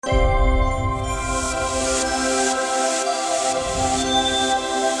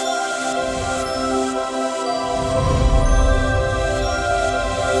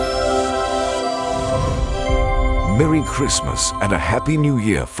Merry Christmas and a Happy New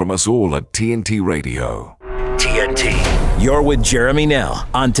Year from us all at TNT Radio. TNT. You're with Jeremy Nell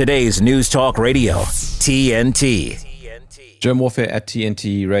on today's News Talk Radio, TNT. Jerm Warfare at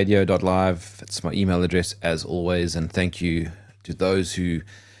tntradio.live. It's my email address as always, and thank you to those who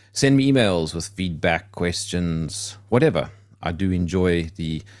send me emails with feedback, questions, whatever. I do enjoy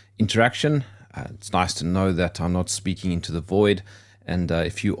the interaction. It's nice to know that I'm not speaking into the void. And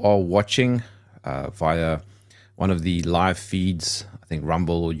if you are watching via one of the live feeds, I think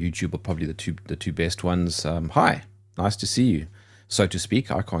Rumble or YouTube are probably the two best ones. Hi, nice to see you. So to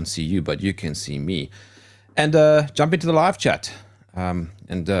speak, I can't see you, but you can see me. And jump into the live chat.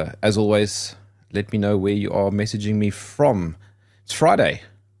 And as always, let me know where you are messaging me from. It's Friday.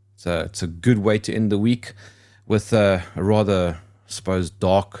 It's a good way to end the week with a rather, I suppose,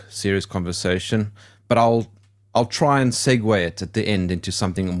 dark, serious conversation. But I'll try and segue it at the end into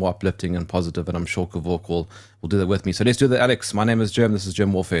something more uplifting and positive, and I'm sure Kevork will do that with me. So let's do that, Alex. My name is Jerm. This is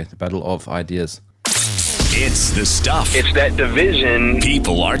Jerm Warfare, the battle of ideas. It's the stuff. It's that division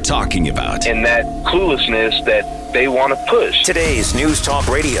People are talking about. and that cluelessness that they want to push. Today's News Talk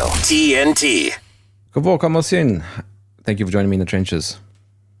Radio, TNT. Kevork, Almassian, thank you for joining me in the trenches.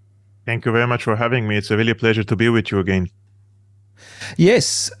 Thank you very much for having me. It's a really pleasure to be with you again.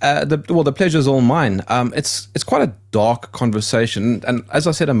 Yes, the pleasure is all mine. It's quite a dark conversation, and as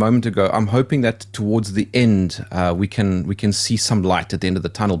I said a moment ago, I'm hoping that towards the end we can see some light at the end of the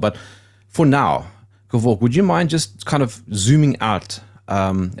tunnel. But for now, Kevork, would you mind just kind of zooming out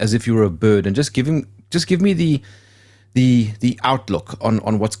as if you were a bird and just give me the outlook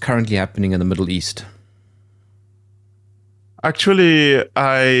on what's currently happening in the Middle East? Actually,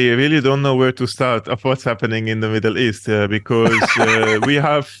 I really don't know where to start of what's happening in the Middle East because we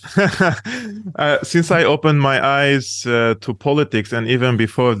have, since I opened my eyes to politics, and even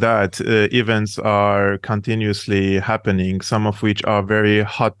before that, events are continuously happening, some of which are very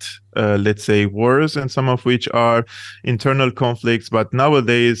hot, let's say, wars, and some of which are internal conflicts. But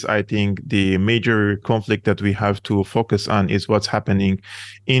nowadays, I think the major conflict that we have to focus on is what's happening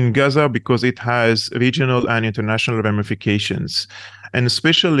in Gaza, because it has regional and international ramifications. And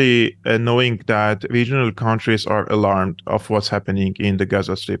especially knowing that regional countries are alarmed of what's happening in the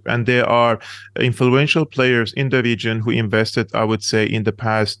Gaza Strip. And there are influential players in the region who invested, I would say, in the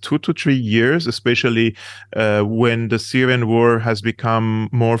past 2 to 3 years, especially when the Syrian war has become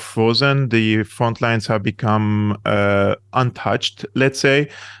more frozen, the front lines have become untouched, let's say.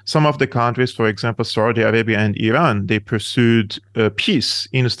 Some of the countries, for example, Saudi Arabia and Iran, they pursued peace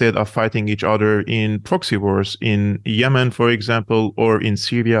instead of fighting each other in proxy wars in Yemen, for example, or in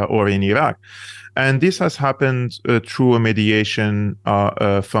Syria or in Iraq. And this has happened through a mediation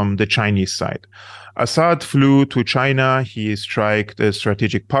from the Chinese side. Assad flew to China. He struck a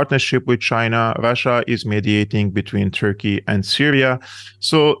strategic partnership with China. Russia is mediating between Turkey and Syria.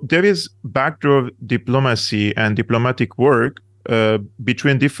 So there is backdoor diplomacy and diplomatic work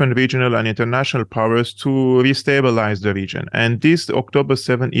between different regional and international powers to restabilize the region. And these October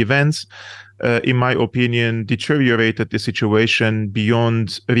 7 events, in my opinion, deteriorated the situation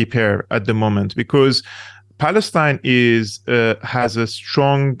beyond repair at the moment, because Palestine has a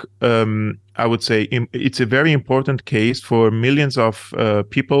strong, I would say, it's a very important case for millions of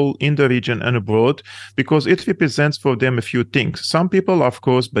people in the region and abroad, because it represents for them a few things. Some people, of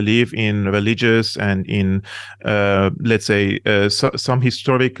course, believe in religious and in, let's say, some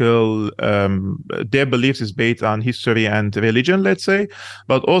historical, their beliefs is based on history and religion, let's say.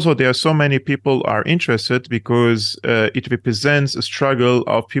 But also there are so many people are interested because it represents a struggle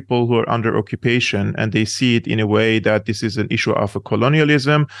of people who are under occupation, and they see it in a way that this is an issue of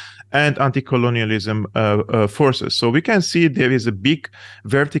colonialism and anti-colonialism forces. So we can see there is a big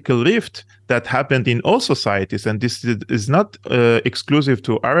vertical rift that happened in all societies, and this is not exclusive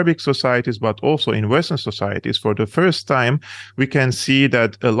to Arabic societies, but also in Western societies. For the first time, we can see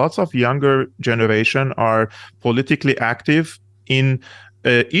that lots of younger generation are politically active in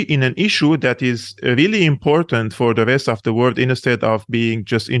an issue that is really important for the rest of the world, instead of being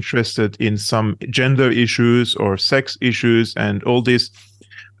just interested in some gender issues or sex issues and all these,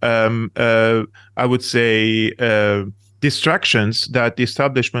 I would say, distractions that the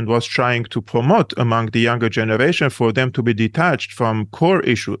establishment was trying to promote among the younger generation for them to be detached from core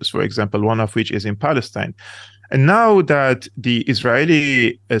issues, for example, one of which is in Palestine. And now that the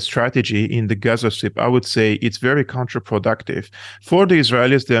Israeli strategy in the Gaza Strip, I would say it's very counterproductive for the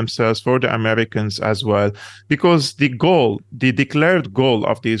Israelis themselves, for the Americans as well, because the declared goal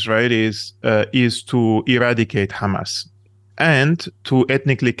of the Israelis is to eradicate Hamas and to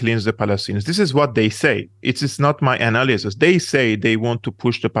ethnically cleanse the Palestinians. This is what they say. It is not my analysis. They say they want to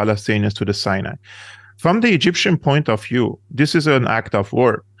push the Palestinians to the Sinai. From the Egyptian point of view, this is an act of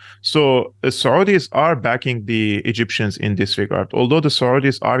war. So the Saudis are backing the Egyptians in this regard, although the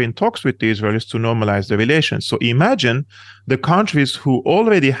Saudis are in talks with the Israelis to normalize the relations. So imagine the countries who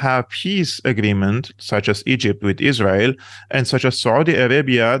already have peace agreement, such as Egypt with Israel, and such as Saudi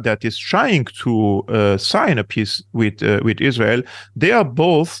Arabia that is trying to sign a peace with Israel. They are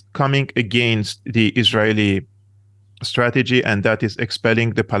both coming against the Israeli strategy, and that is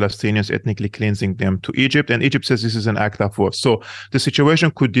expelling the Palestinians, ethnically cleansing them to Egypt. And Egypt says this is an act of war. So the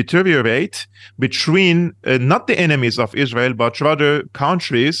situation could deteriorate between not the enemies of Israel, but rather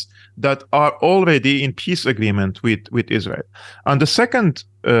countries that are already in peace agreement with Israel. On the second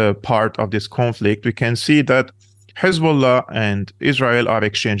part of this conflict, we can see that Hezbollah and Israel are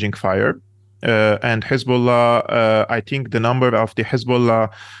exchanging fire. And Hezbollah, I think the number of the Hezbollah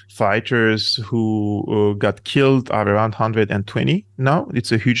fighters who got killed are around 120 now.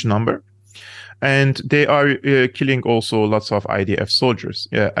 It's a huge number. And they are killing also lots of IDF soldiers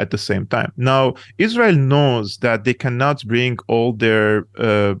at the same time. Now, Israel knows that they cannot bring all their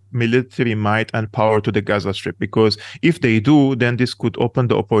military might and power to the Gaza Strip, because if they do, then this could open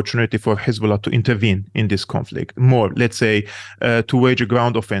the opportunity for Hezbollah to intervene in this conflict more, let's say, to wage a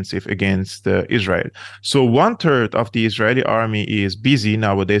ground offensive against Israel. So 1/3 of the Israeli army is busy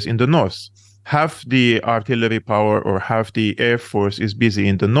nowadays in the north. Half the artillery power or half the air force is busy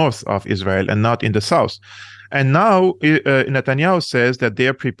in the north of Israel and not in the south. And now Netanyahu says that they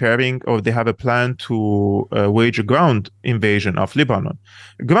are preparing, or they have a plan to wage a ground invasion of Lebanon.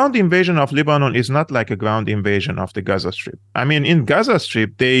 Ground invasion of Lebanon is not like a ground invasion of the Gaza Strip. I mean, in Gaza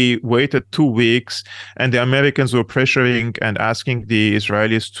Strip, they waited 2 weeks and the Americans were pressuring and asking the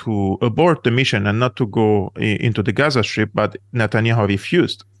Israelis to abort the mission and not to go into the Gaza Strip, but Netanyahu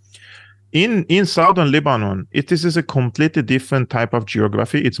refused. In southern Lebanon, this is a completely different type of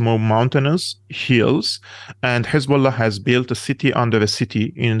geography. It's more mountainous, hills, and Hezbollah has built a city under a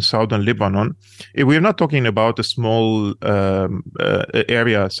city in southern Lebanon. We're not talking about a small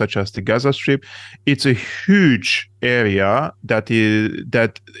area such as the Gaza Strip. It's a huge area that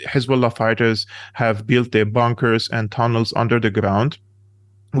Hezbollah fighters have built their bunkers and tunnels under the ground,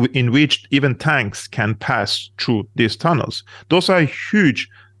 in which even tanks can pass through these tunnels. Those are huge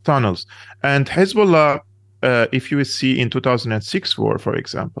tunnels. And Hezbollah, if you see in 2006 war, for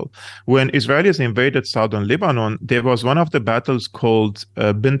example, when Israelis invaded southern Lebanon, there was one of the battles called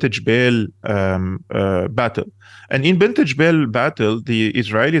Bint Jbeil battle. And in Bint Jbeil battle, the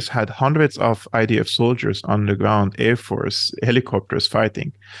Israelis had hundreds of IDF soldiers on the ground, air force, helicopters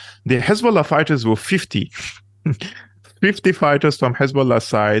fighting. The Hezbollah fighters were 50. 50 fighters from Hezbollah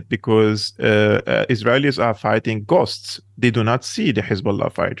side, because Israelis are fighting ghosts. They do not see the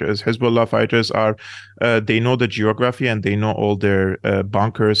Hezbollah fighters. Hezbollah fighters are, they know the geography and they know all their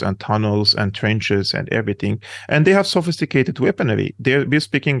bunkers and tunnels and trenches and everything. And they have sophisticated weaponry. We're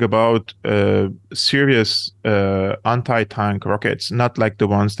speaking about serious anti-tank rockets, not like the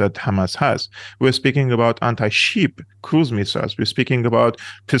ones that Hamas has. We're speaking about anti-ship cruise missiles. We're speaking about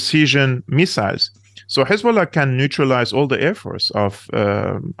precision missiles. So Hezbollah can neutralize all the air force of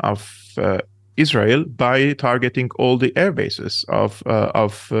Israel by targeting all the air bases of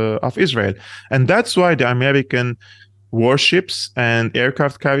Israel, and that's why the American warships and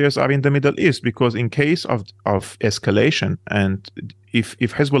aircraft carriers are in the Middle East, because in case of escalation, and if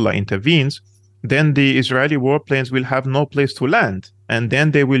Hezbollah intervenes, then the Israeli warplanes will have no place to land. And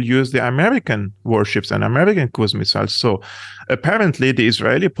then they will use the American warships and American cruise missiles. So apparently the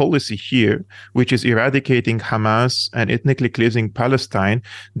Israeli policy here, which is eradicating Hamas and ethnically cleansing Palestine,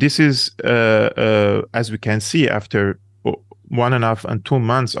 this is, as we can see after 1.5 and 2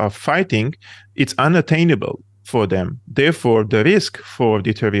 months of fighting, it's unattainable for them. Therefore, the risk for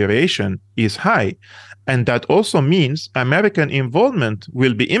deterioration is high. And that also means American involvement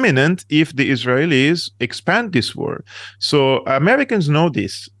will be imminent if the Israelis expand this war. So Americans know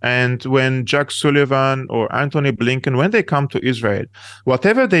this. And when Jack Sullivan or Antony Blinken, when they come to Israel,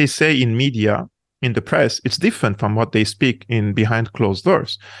 whatever they say in media, in the press, it's different from what they speak in behind closed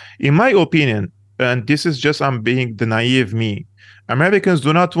doors. In my opinion, and this is just I'm being the naive me, Americans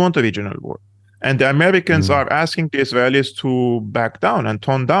do not want a regional war. And the Americans are asking the Israelis to back down and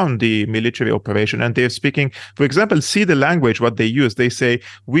tone down the military operation. And they're speaking, for example, see the language, what they use. They say,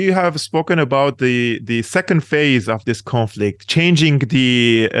 we have spoken about the second phase of this conflict, changing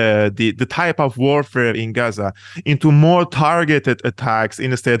the type of warfare in Gaza into more targeted attacks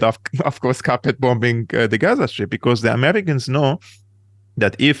instead of course, carpet bombing the Gaza Strip, because the Americans know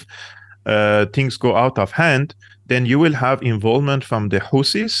that if things go out of hand, then you will have involvement from the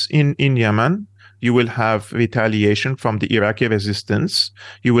Houthis in Yemen, you will have retaliation from the Iraqi resistance,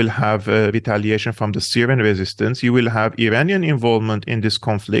 you will have retaliation from the Syrian resistance, you will have Iranian involvement in this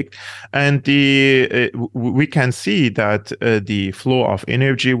conflict, and we can see that the flow of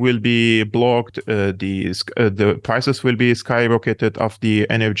energy will be blocked, the prices will be skyrocketed of the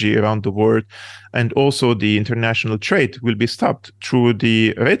energy around the world, and also the international trade will be stopped through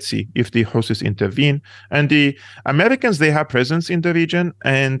the Red Sea if the Houthis intervene. And the Americans, they have presence in the region,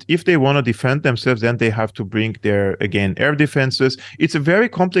 and if they want to defend themselves, then they have to bring their, again, air defenses. It's a very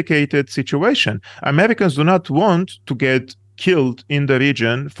complicated situation. Americans do not want to get killed in the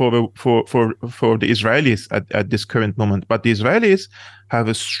region for the Israelis at this current moment, but the Israelis have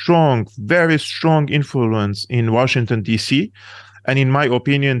a strong, very strong influence in Washington, D.C., and in my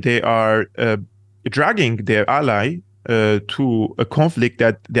opinion, they are dragging their ally to a conflict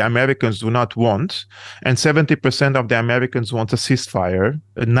that the Americans do not want. And 70% of the Americans want a ceasefire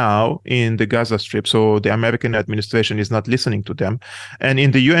now in the Gaza Strip. So the American administration is not listening to them. And in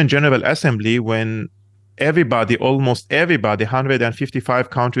the UN General Assembly, when everybody, almost everybody,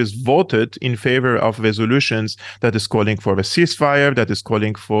 155 countries voted in favor of resolutions that is calling for a ceasefire, that is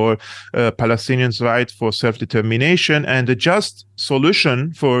calling for Palestinians' right for self-determination and a just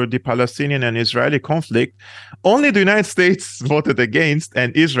solution for the Palestinian and Israeli conflict. Only the United States voted against,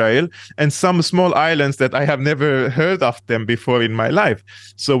 and Israel, and some small islands that I have never heard of them before in my life.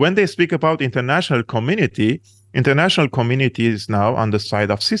 So when they speak about international community is now on the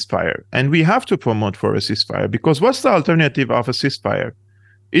side of ceasefire, and we have to promote for a ceasefire, because what's the alternative of a ceasefire?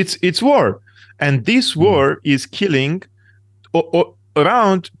 It's war, and this war is killing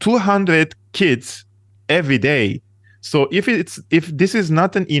around 200 kids every day. So if this is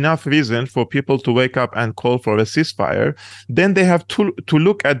not an enough reason for people to wake up and call for a ceasefire, then they have to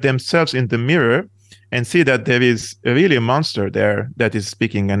look at themselves in the mirror and see that there is really a monster there that is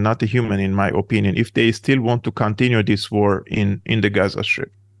speaking and not a human, in my opinion, if they still want to continue this war in the Gaza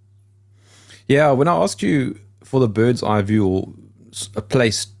Strip. Yeah, when I asked you for the bird's eye view or a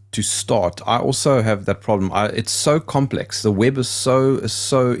place to start, I also have that problem. It's so complex. The web is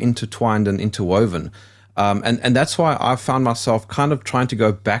so intertwined and interwoven. And that's why I found myself kind of trying to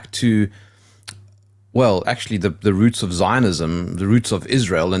go back to, well, actually the roots of Zionism, the roots of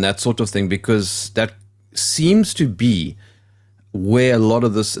Israel and that sort of thing, because that seems to be where a lot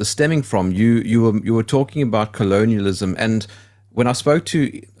of this is stemming from. You were talking about colonialism, and when I spoke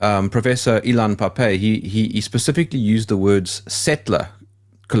to Professor Ilan Pape, he specifically used the words settler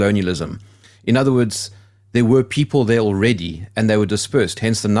colonialism. In other words, there were people there already and they were dispersed,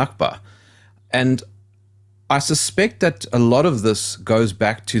 hence the Nakba. And I suspect that a lot of this goes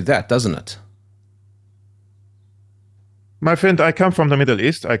back to that, doesn't it? My friend, I come from the Middle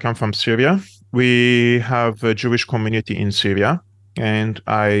East. I come from Syria. We have a Jewish community in Syria. And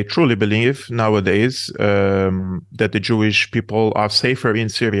I truly believe nowadays that the Jewish people are safer in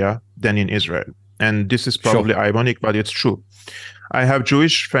Syria than in Israel. And this is probably ironic, but it's true. I have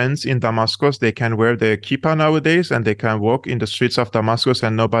Jewish friends in Damascus. They can wear their kippah nowadays, and they can walk in the streets of Damascus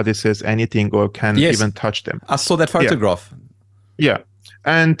and nobody says anything or can even touch them. I saw that photograph. Yeah.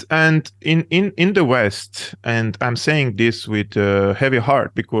 And in the West, and I'm saying this with a heavy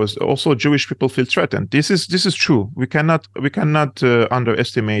heart because also Jewish people feel threatened. This is true. We cannot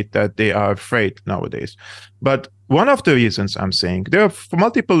underestimate that they are afraid nowadays. But one of the reasons I'm saying, there are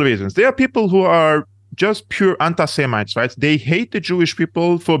multiple reasons. There are people who are just pure anti-Semites, right? They hate the Jewish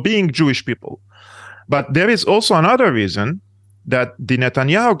people for being Jewish people. But there is also another reason that the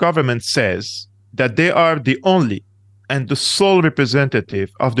Netanyahu government says that they are the only and the sole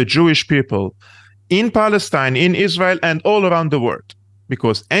representative of the Jewish people in Palestine, in Israel, and all around the world.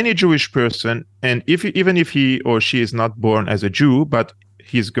 Because any Jewish person, and even if he or she is not born as a Jew, but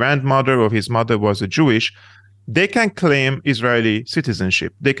his grandmother or his mother was a Jewish, they can claim Israeli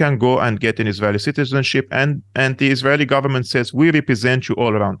citizenship. They can go and get an Israeli citizenship, and the Israeli government says, we represent you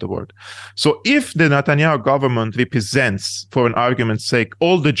all around the world. So if the Netanyahu government represents, for an argument's sake,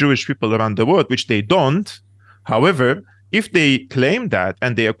 all the Jewish people around the world, which they don't, however, if they claim that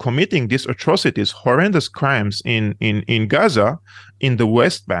and they are committing these atrocities, horrendous crimes in Gaza, in the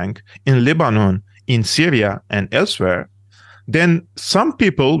West Bank, in Lebanon, in Syria, and elsewhere, then some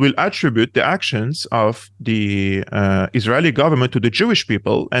people will attribute the actions of the Israeli government to the Jewish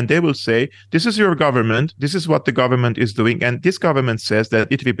people, and they will say, this is your government, this is what the government is doing, and this government says that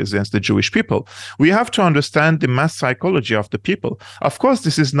it represents the Jewish people. We have to understand the mass psychology of the people. Of course,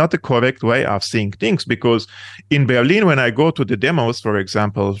 this is not the correct way of seeing things, because in Berlin, when I go to the demos, for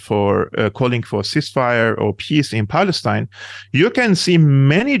example, for calling for ceasefire or peace in Palestine, you can see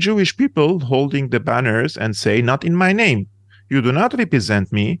many Jewish people holding the banners and say, not in my name. You do not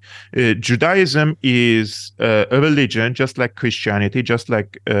represent me. Judaism is a religion, just like Christianity, just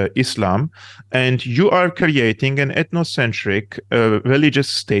like Islam, and you are creating an ethnocentric religious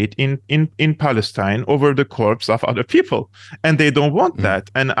state in Palestine over the corpse of other people, and they don't want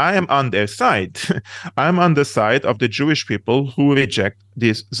that. And I am on their side. I'm on the side of the Jewish people who reject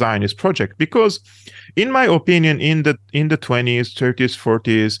this Zionist project, because in my opinion, in the 20s, 30s,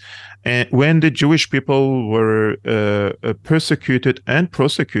 40s, and when the Jewish people were persecuted and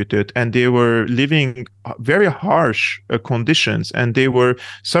prosecuted, and they were living very harsh conditions, and they were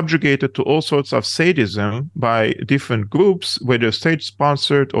subjugated to all sorts of sadism by different groups, whether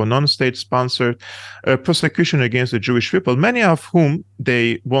state-sponsored or non-state-sponsored, persecution against the Jewish people, many of whom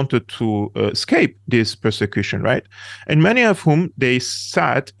they wanted to escape this persecution, right? And many of whom they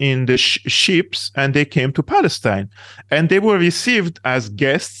sat in the ships and they came to Palestine, and they were received as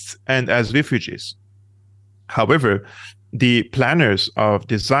guests and as refugees. However, the planners of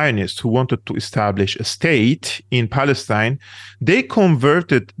the Zionists who wanted to establish a state in Palestine, they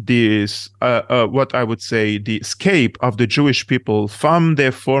converted this, what I would say, the escape of the Jewish people from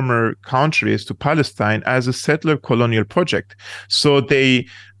their former countries to Palestine as a settler colonial project. So they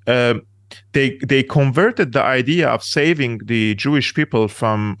converted the idea of saving the Jewish people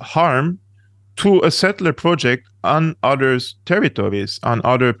from harm to a settler project on others' territories, on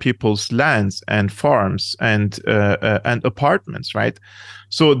other people's lands and farms and apartments, right?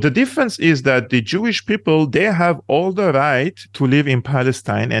 So the difference is that the Jewish people, they have all the right to live in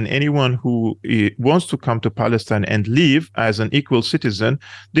Palestine, and anyone who wants to come to Palestine and live as an equal citizen,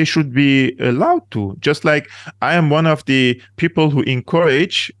 they should be allowed to. Just like I am one of the people who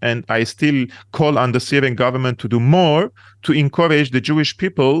encourage, and I still call on the Syrian government to do more to encourage the Jewish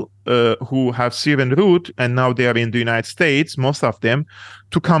people who have Syrian root, and now they are in the United States, most of them,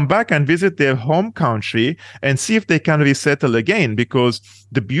 to come back and visit their home country and see if they can resettle again. Because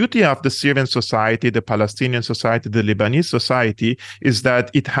the beauty of the Syrian society, the Palestinian society, the Lebanese society is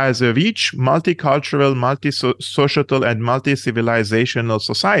that it has a rich multicultural, multi-societal, and multi-civilizational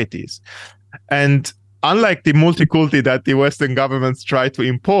societies. And unlike the multiculti that the Western governments try to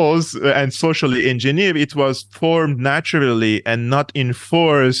impose and socially engineer, it was formed naturally and not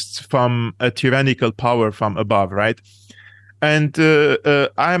enforced from a tyrannical power from above, right? And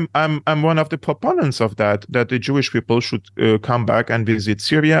I'm one of the proponents of that the Jewish people should come back and visit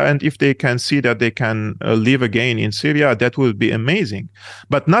Syria, and if they can see that they can live again in Syria, that would be amazing.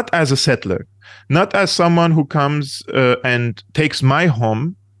 But not as a settler, not as someone who comes and takes my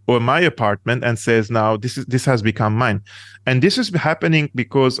home or my apartment and says, now this has become mine. And this is happening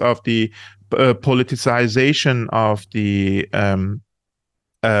because of the politicization of the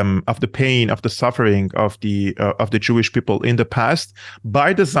pain, of the suffering of the Jewish people in the past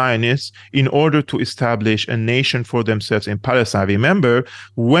by the Zionists in order to establish a nation for themselves in Palestine. Remember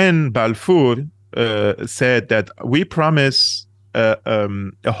when Balfour said that we promise a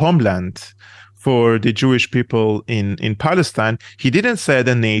homeland for the Jewish people in Palestine, he didn't say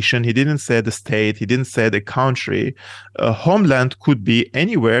the nation, he didn't say the state, he didn't say the country. A homeland could be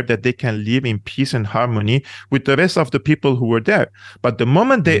anywhere that they can live in peace and harmony with the rest of the people who were there. But the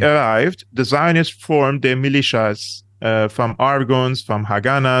moment they arrived, the Zionists formed their militias from Argons, from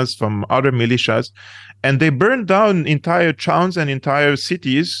Haganas, from other militias, and they burned down entire towns and entire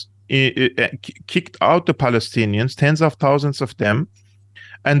cities, kicked out the Palestinians, tens of thousands of them,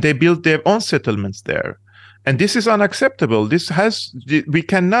 and they built their own settlements there. And this is unacceptable. We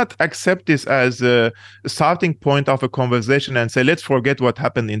cannot accept this as a starting point of a conversation and say, let's forget what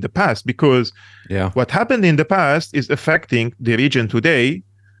happened in the past, because what happened in the past is affecting the region today.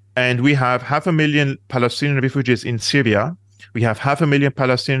 And we have 500,000 Palestinian refugees in Syria. We have 500,000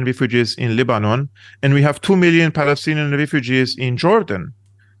 Palestinian refugees in Lebanon, and we have 2 million Palestinian refugees in Jordan.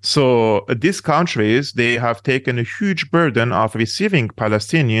 So these countries, they have taken a huge burden of receiving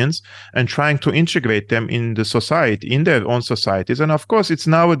Palestinians and trying to integrate them in the society, in their own societies. And of course, it's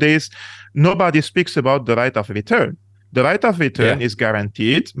nowadays, nobody speaks about the right of return. The right of return is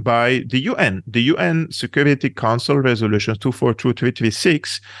guaranteed by the UN. The UN Security Council Resolutions 242,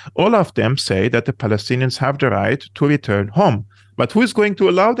 336, all of them say that the Palestinians have the right to return home. But who is going to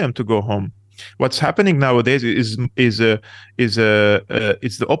allow them to go home? What's happening nowadays is the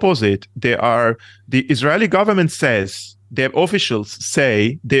opposite. The Israeli government says, their officials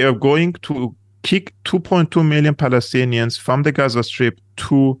say they are going to kick 2.2 million Palestinians from the Gaza Strip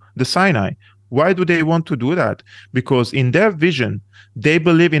to the Sinai. Why do they want to do that? Because in their vision, they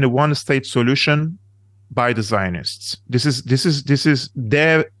believe in a one-state solution by the Zionists. This is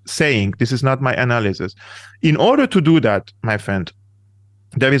their saying. This is not my analysis. In order to do that, my friend,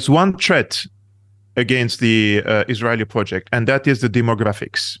 there is one threat against the Israeli project, and that is the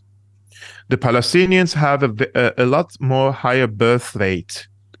demographics. The Palestinians have a lot more higher birth rate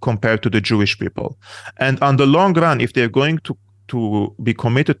compared to the Jewish people. And on the long run, if they're going to be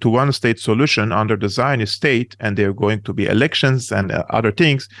committed to one state solution under the Zionist state, and they're going to be elections and other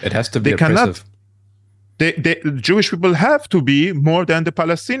things, it has to be oppressive. The Jewish people have to be more than the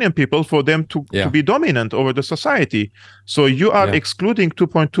Palestinian people for them to be dominant over the society. So you are excluding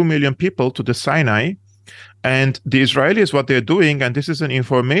 2.2 million people to the Sinai. And the Israelis, what they're doing, and this is an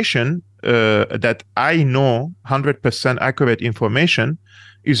information that I know, 100% accurate information,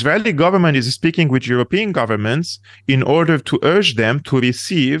 Israeli government is speaking with European governments in order to urge them to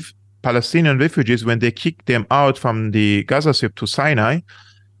receive Palestinian refugees when they kick them out from the Gaza Strip to Sinai.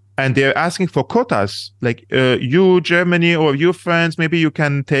 And they're asking for quotas, like you, Germany, or you, France, maybe you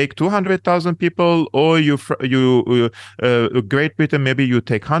can take 200,000 people, or Great Britain, maybe you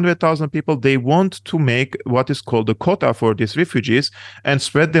take 100,000 people. They want to make what is called a quota for these refugees and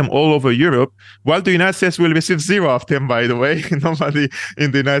spread them all over Europe, while the United States will receive 0 of them, by the way. Nobody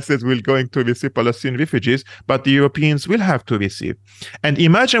in the United States will going to receive Palestinian refugees, but the Europeans will have to receive. And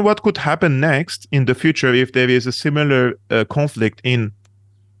imagine what could happen next in the future if there is a similar conflict in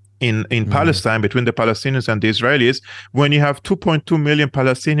Palestine between the Palestinians and the Israelis, when you have 2.2 million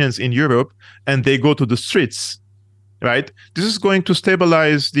Palestinians in Europe and they go to the streets, right? This is going to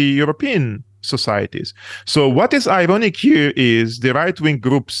stabilize the European societies. So what is ironic here is the right-wing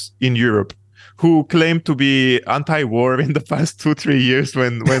groups in Europe who claim to be anti-war in the past 2-3 years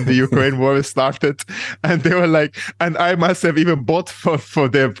when the Ukraine war started, and they were like, and I must have even bought for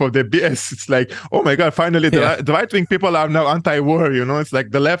their BS. It's like, oh my God, finally the right-wing people are now anti-war. It's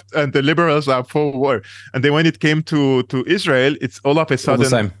like the left and the liberals are for war. And then when it came to Israel, it's all of a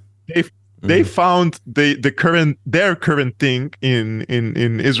sudden they found their current thing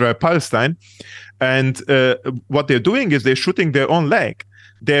in Israel Palestine, and what they're doing is they're shooting their own leg.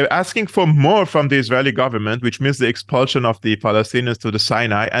 They're asking for more from the Israeli government, which means the expulsion of the Palestinians to the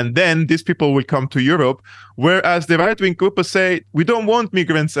Sinai. And then these people will come to Europe, whereas the right-wing groups say, we don't want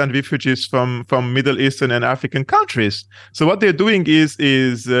migrants and refugees from Middle Eastern and African countries. So what they're doing is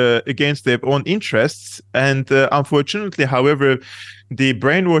against their own interests. And unfortunately, however, the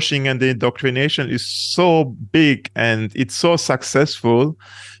brainwashing and the indoctrination is so big and it's so successful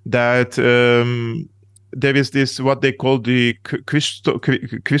that there is this, what they call the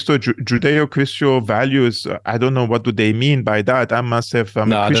Judeo-Christian values. I don't know what do they mean by that. I must have a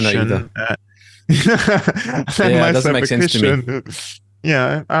Christian. I don't know either. It doesn't make sense to me.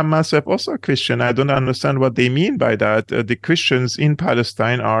 Yeah, I myself also a Christian. I don't understand what they mean by that. The Christians in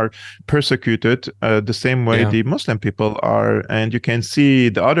Palestine are persecuted the same way the Muslim people are. And you can see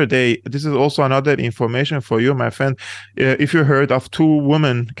the other day, this is also another information for you, my friend. If you heard of 2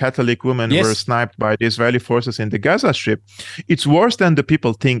 women, Catholic women, were sniped by the Israeli forces in the Gaza Strip, it's worse than the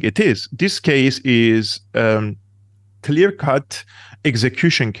people think it is. This case is clear-cut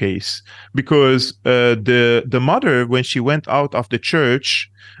execution case, because the mother, when she went out of the church,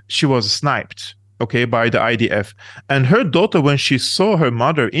 she was sniped, by the IDF. And her daughter, when she saw her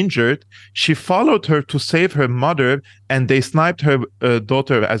mother injured, she followed her to save her mother, and they sniped her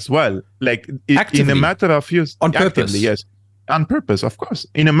daughter as well. Like in a matter of years. On purpose. Actively, yes. On purpose, of course,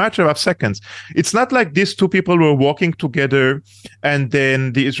 in a matter of seconds. It's not like these 2 people were walking together and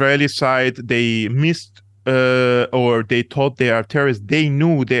then the Israeli side, they missed or they thought they are terrorists. They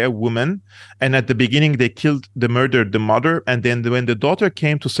knew they are women, and at the beginning they murdered the mother, and then when the daughter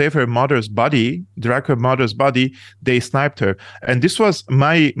came to save her mother's body, drag her mother's body, they sniped her. And this was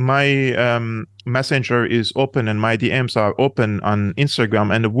my messenger is open and my DMs are open on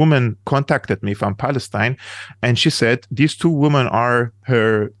Instagram, and a woman contacted me from Palestine, and she said these 2 women are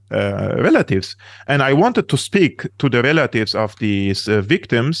her relatives. And I wanted to speak to the relatives of these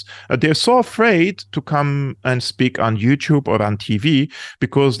victims. They're so afraid to come and speak on YouTube or on TV,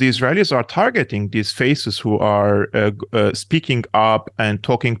 because the Israelis are targeting these faces who are speaking up and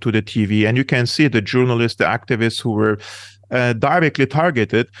talking to the TV. And you can see the journalists, the activists who were directly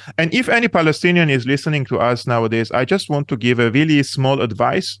targeted. And if any Palestinian is listening to us nowadays, I just want to give a really small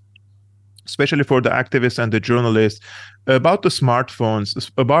advice, especially for the activists and the journalists, about the smartphones,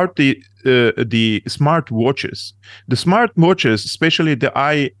 about the smart watches. The smart watches, especially the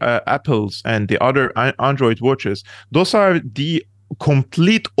Apples and the other Android watches, those are the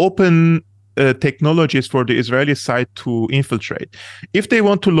complete open technologies for the Israeli side to infiltrate. If they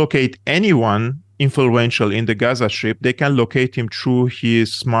want to locate anyone influential in the Gaza Strip, they can locate him through his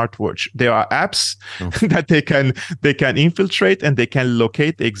smartwatch. There are apps that they can infiltrate, and they can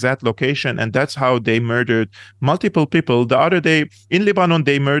locate the exact location, and that's how they murdered multiple people. The other day in Lebanon,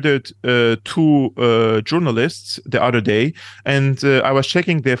 they murdered two journalists the other day, and I was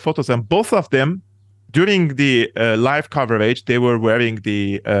checking their photos, and both of them, during the live coverage, they were wearing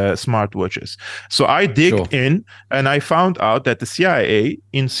the smartwatches. So I digged in, and I found out that the CIA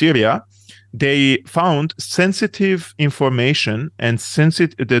in Syria, they found sensitive information and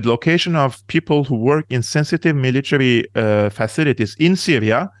the location of people who work in sensitive military facilities in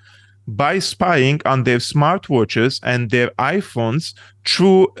Syria by spying on their smartwatches and their iPhones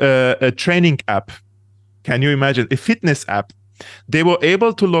through a training app. Can you imagine? A fitness app. They were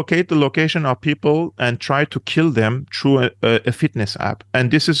able to locate the location of people and try to kill them through a fitness app.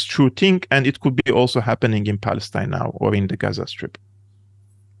 And this is true thing, and it could be also happening in Palestine now or in the Gaza Strip.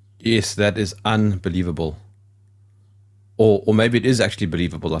 Yes, that is unbelievable. Or maybe it is actually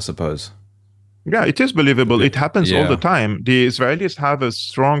believable, I suppose. Yeah, it is believable. It happens all the time. The Israelis have a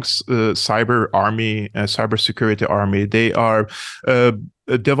strong cyber army, cyber security army. They are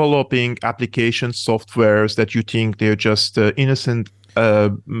developing application softwares that you think they're just innocent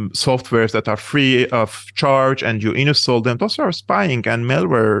softwares that are free of charge, and you install them. Those are spying and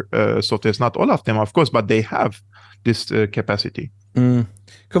malware softwares. Not all of them, of course, but they have this capacity.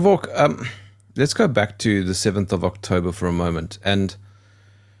 Kevork, let's go back to the 7th of October for a moment. And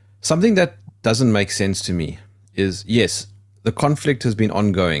something that doesn't make sense to me is, yes, the conflict has been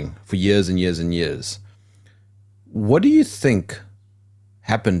ongoing for years and years and years. What do you think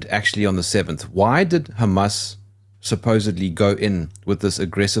happened actually on the 7th? Why did Hamas supposedly go in with this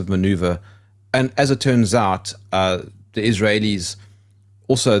aggressive maneuver? And as it turns out, the Israelis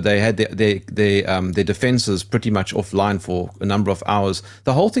also, they had their defenses pretty much offline for a number of hours.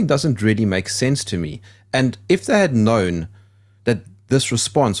 The whole thing doesn't really make sense to me. And if they had known that this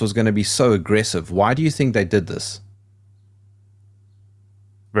response was going to be so aggressive, why do you think they did this?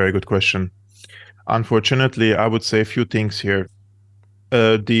 Very good question. Unfortunately, I would say a few things here.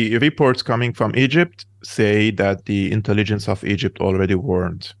 The reports coming from Egypt say that the intelligence of Egypt already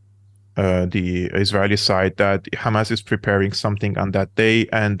warned the Israeli side that Hamas is preparing something on that day,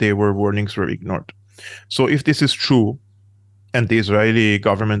 and their warnings were ignored. So if this is true, and the Israeli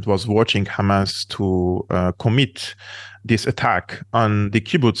government was watching Hamas to commit this attack on the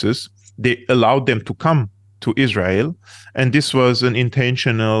kibbutzes, they allowed them to come to Israel, and this was an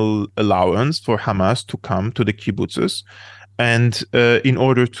intentional allowance for Hamas to come to the kibbutzes, and in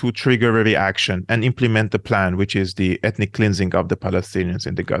order to trigger a reaction and implement the plan, which is the ethnic cleansing of the Palestinians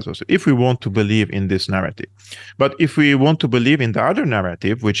in the Gaza. So if we want to believe in this narrative. But if we want to believe in the other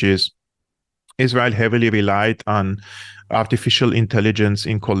narrative, which is Israel heavily relied on artificial intelligence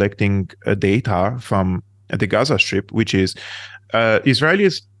in collecting data from the Gaza Strip, which is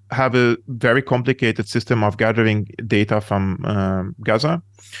Israelis have a very complicated system of gathering data from Gaza.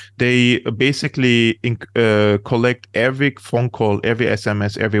 They basically collect every phone call, every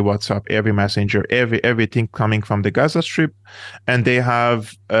SMS, every WhatsApp, every messenger, everything coming from the Gaza Strip, and they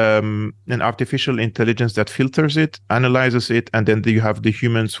have an artificial intelligence that filters it, analyzes it, and then you have the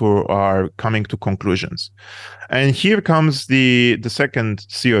humans who are coming to conclusions. And here comes the second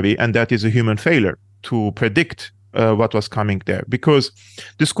theory, and that is a human failure to predict what was coming there, because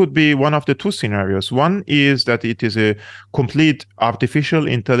this could be one of the two scenarios. One is that it is a complete artificial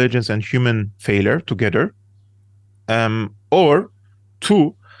intelligence and human failure together, or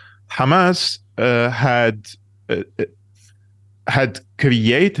two, Hamas had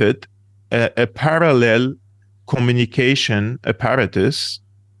created a parallel communication apparatus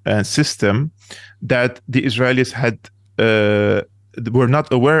and system that the Israelis were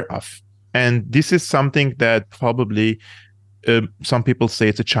not aware of. And this is something that probably some people say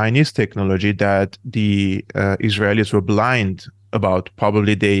it's a Chinese technology that the Israelis were blind about.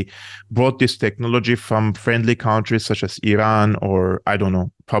 Probably they brought this technology from friendly countries such as Iran, or I don't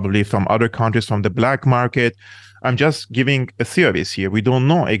know, probably from other countries from the black market. I'm just giving a theories here. We don't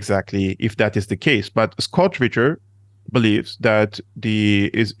know exactly if that is the case, but Scott Ritter believes that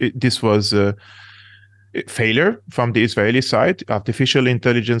this was failure from the Israeli side, artificial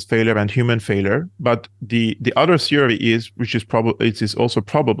intelligence failure and human failure. But the other theory is, which is probably, it is also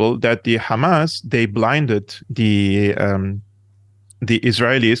probable, that the Hamas, they blinded the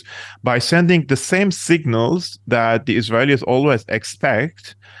Israelis by sending the same signals that the Israelis always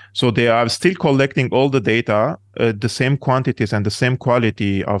expect. So they are still collecting all the data, the same quantities and the same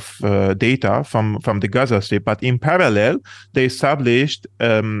quality of data from the Gaza Strip. But in parallel, they established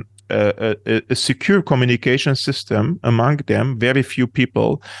a secure communication system among them, very few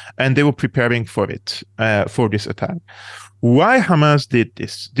people, and they were preparing for it, for this attack. Why Hamas did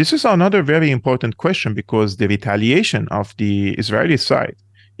this? This is another very important question, because the retaliation of the Israeli side,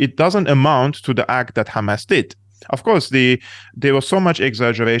 it doesn't amount to the act that Hamas did. Of course, there were so much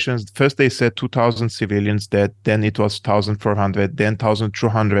exaggerations. First, they said 2,000 civilians dead. Then it was 1,400. Then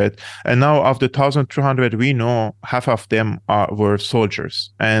 1,200. And now, of the 1,200, we know half of them were soldiers,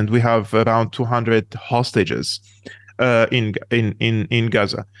 and we have around 200 hostages in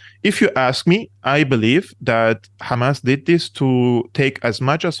Gaza. If you ask me, I believe that Hamas did this to take as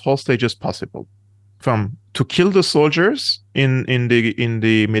much as hostage as possible, to kill the soldiers in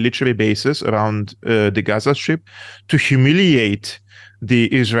the military bases around the Gaza Strip, to humiliate the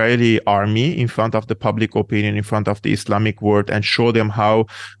Israeli army in front of the public opinion, in front of the Islamic world, and show them how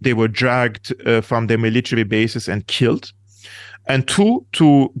they were dragged from their military bases and killed. And two,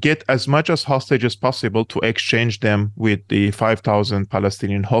 to get as much as hostage as possible to exchange them with the 5,000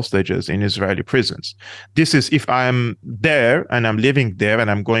 Palestinian hostages in Israeli prisons. This is, if I'm there and I'm living there and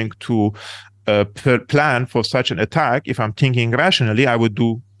I'm going to plan for such an attack, if I'm thinking rationally, I would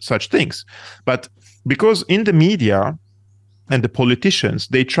do such things. But because in the media and the politicians,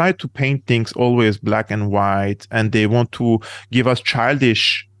 they try to paint things always black and white, and they want to give us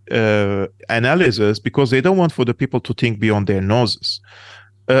childish analysis, because they don't want for the people to think beyond their noses.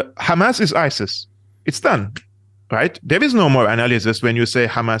 Hamas is ISIS. It's done, right? There is no more analysis when you say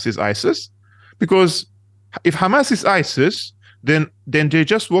Hamas is ISIS, because if Hamas is ISIS, then they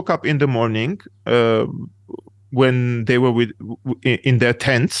just woke up in the morning when they were in their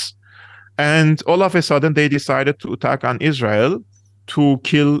tents, and all of a sudden they decided to attack on Israel to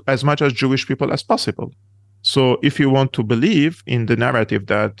kill as much as Jewish people as possible. So if you want to believe in the narrative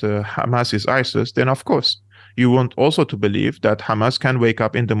that Hamas is ISIS, then of course you want also to believe that Hamas can wake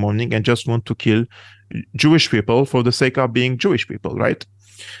up in the morning and just want to kill Jewish people for the sake of being Jewish people, right?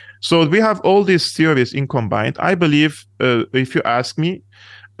 So we have all these theories in combined. I believe, if you ask me,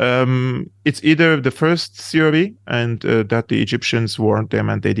 it's either the first theory, and that the Egyptians warned them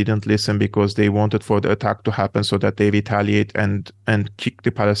and they didn't listen because they wanted for the attack to happen so that they retaliate and kick the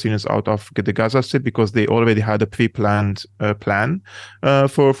Palestinians out of the Gaza Strip, because they already had a pre-planned plan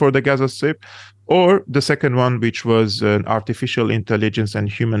for the Gaza Strip. Or the second one, which was an artificial intelligence and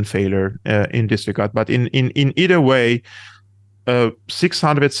human failure in this regard. But in either way,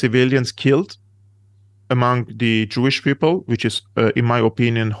 600 civilians killed among the Jewish people, which is, in my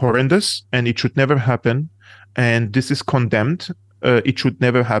opinion, horrendous, and it should never happen. And this is condemned. It should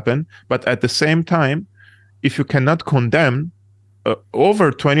never happen. But at the same time, if you cannot condemn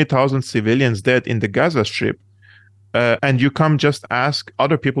over 20,000 civilians dead in the Gaza Strip, and you come just ask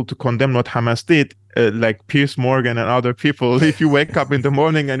other people to condemn what Hamas did, like Piers Morgan and other people, if you wake up in the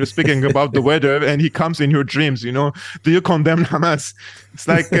morning and you're speaking about the weather and he comes in your dreams, do you condemn Hamas? It's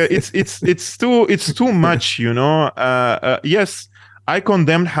like it's too much, Yes, I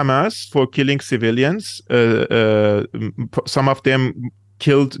condemned Hamas for killing civilians. Some of them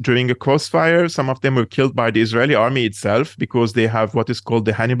killed during a crossfire. Some of them were killed by the Israeli army itself, because they have what is called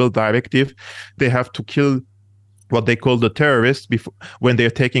the Hannibal Directive. They have to kill what they call the terrorists when they're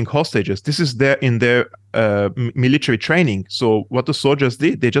taking hostages. This is in their military training. So what the soldiers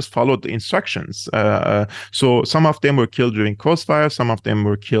did, they just followed the instructions. So some of them were killed during crossfire. Some of them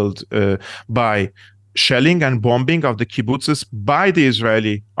were killed by shelling and bombing of the kibbutzes by the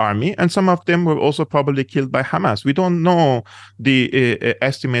Israeli army. And some of them were also probably killed by Hamas. We don't know the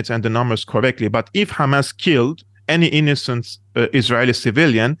estimates and the numbers correctly. But if Hamas killed any innocent Israeli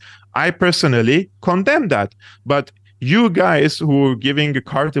civilian, I personally condemn that. But you guys who are giving a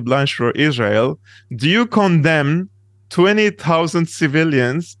carte blanche for Israel, do you condemn 20,000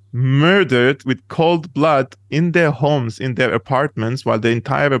 civilians murdered with cold blood in their homes, in their apartments, while the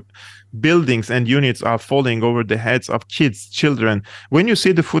entire buildings and units are falling over the heads of kids, children? When you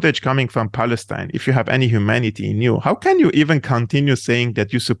see the footage coming from Palestine, if you have any humanity in you, how can you even continue saying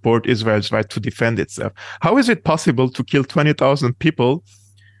that you support Israel's right to defend itself? How is it possible to kill 20,000 people?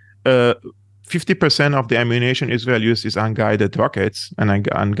 50% of the ammunition Israel uses is unguided rockets and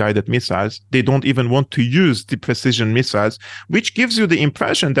unguided missiles. They don't even want to use the precision missiles, which gives you the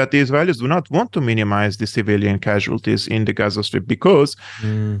impression that the Israelis do not want to minimize the civilian casualties in the Gaza Strip, because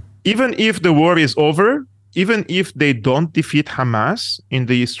even if the war is over, even if they don't defeat Hamas in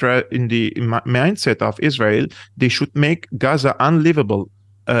the mindset of Israel, they should make Gaza unlivable,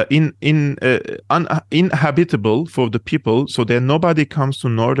 uninhabitable for the people, so that nobody comes to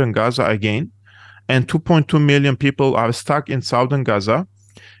northern Gaza again. And 2.2 million people are stuck in southern Gaza.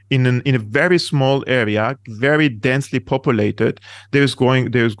 in a very small area, very densely populated, there's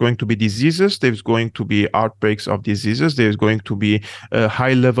going to be diseases, there's going to be outbreaks of diseases, there's going to be a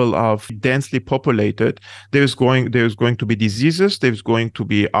high level of densely populated, there's going to be diseases, there's going to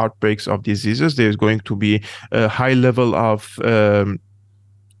be outbreaks of diseases, there's going to be a high level of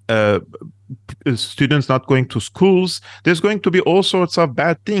students not going to schools. There's going to be all sorts of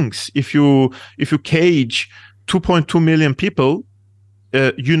bad things. If you cage 2.2 million people,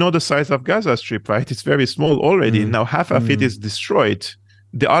 the size of Gaza Strip, right? It's very small already. Now half of it is destroyed.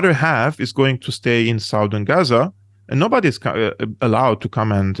 The other half is going to stay in southern Gaza, and nobody's allowed to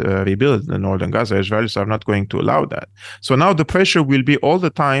come and rebuild the northern Gaza. Israelis are not going to allow that. So now the pressure will be all the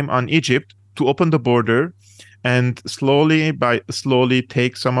time on Egypt to open the border and slowly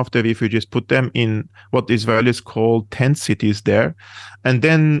take some of the refugees, put them in what Israelis call tent cities there, and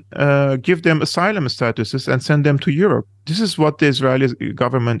then give them asylum statuses and send them to Europe. This is what the Israeli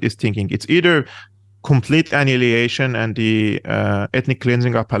government is thinking. It's either complete annihilation and the ethnic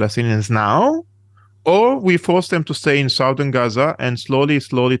cleansing of Palestinians now, or we force them to stay in southern Gaza and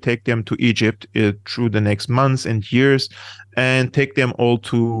slowly take them to Egypt through the next months and years, and take them all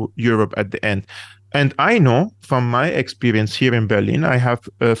to Europe at the end. And I know from my experience here in Berlin, I have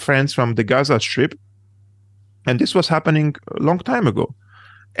friends from the Gaza Strip, and this was happening a long time ago.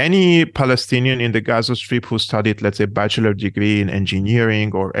 Any Palestinian in the Gaza Strip who studied, let's say, bachelor degree in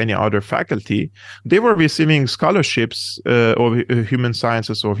engineering or any other faculty, they were receiving scholarships or human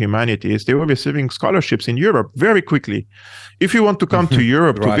sciences or humanities. They were receiving scholarships in Europe very quickly. If you want to come to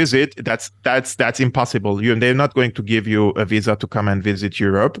Europe to visit, that's impossible. They're not going to give you a visa to come and visit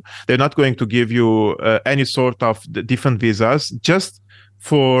Europe. They're not going to give you any sort of different visas just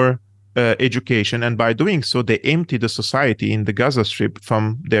for education, and by doing so, they empty the society in the Gaza Strip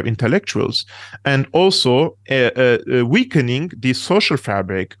from their intellectuals, and also weakening the social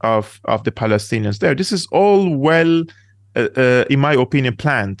fabric of the Palestinians there. This is all well, in my opinion,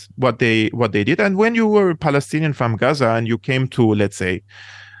 planned, what they did. And when you were a Palestinian from Gaza and you came to, let's say,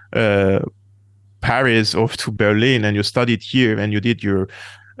 Paris or to Berlin, and you studied here and you did your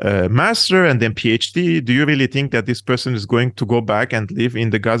master and then PhD, do you really think that this person is going to go back and live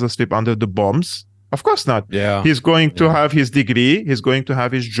in the Gaza Strip under the bombs? Of course not. Yeah. He's going to have his degree, he's going to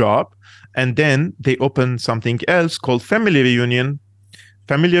have his job, and then they open something else called family reunion.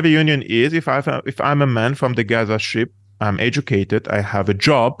 Family reunion is if I'm a man from the Gaza Strip, I'm educated, I have a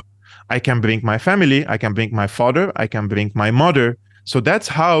job, I can bring my family, I can bring my father, I can bring my mother. So that's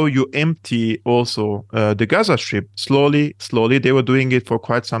how you empty also the Gaza Strip. Slowly. They were doing it for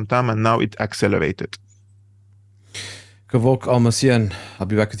quite some time, and now it accelerated. Kevork, Almassian, I'll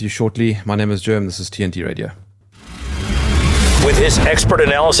be back with you shortly. My name is Jerm. This is TNT Radio. With his expert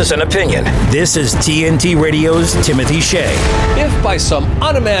analysis and opinion, this is TNT Radio's Timothy Shea. If by some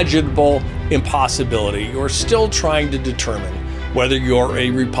unimaginable impossibility you're still trying to determine whether you're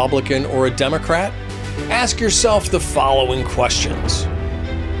a Republican or a Democrat, ask yourself the following questions.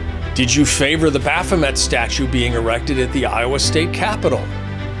 Did you favor the Baphomet statue being erected at the Iowa State Capitol?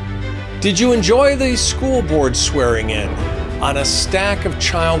 Did you enjoy the school board swearing in on a stack of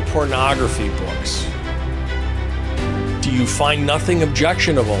child pornography books? Do you find nothing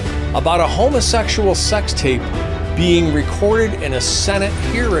objectionable about a homosexual sex tape being recorded in a Senate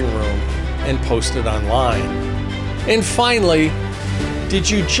hearing room and posted online? And finally, did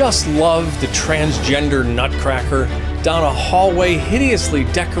you just love the transgender nutcracker down a hallway hideously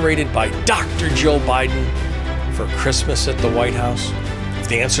decorated by Dr. Jill Biden for Christmas at the White House? If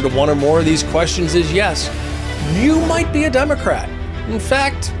the answer to one or more of these questions is yes, you might be a Democrat. In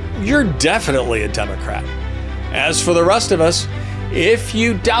fact, you're definitely a Democrat. As for the rest of us, if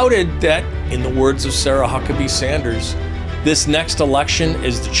you doubted that, in the words of Sarah Huckabee Sanders, this next election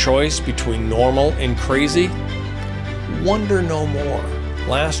is the choice between normal and crazy, wonder no more.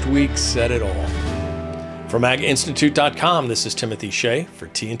 Last week said it all. From AgInstitute.com, this is Timothy Shea for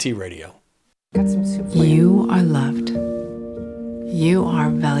TNT Radio. You are loved. You are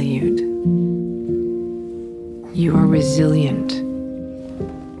valued. You are resilient.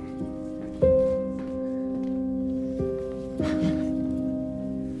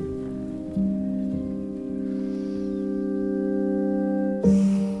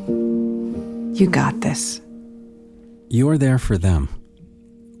 You got this. You're there for them.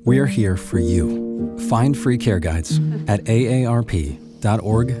 We're here for you. Find free care guides at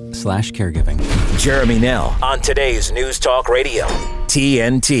aarp.org/caregiving. Jeremy Nell on today's News Talk Radio,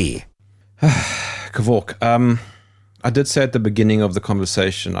 TNT. Kevork, I did say at the beginning of the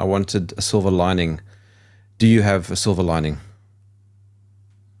conversation I wanted a silver lining. Do you have a silver lining?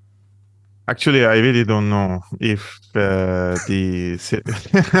 Actually, I really don't know if the.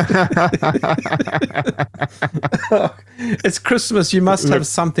 It's Christmas. You must have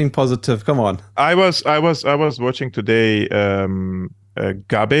something positive. Come on. I was watching today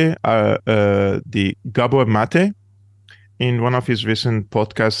Gabe, the Gabor Mate, in one of his recent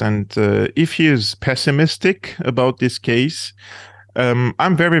podcasts, and if he is pessimistic about this case,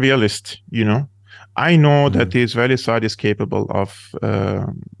 I'm very realist. I know that the Israeli side is capable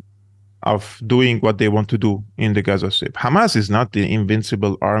of doing what they want to do in the Gaza Strip. Hamas is not the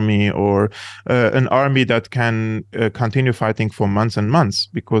invincible army or an army that can continue fighting for months and months,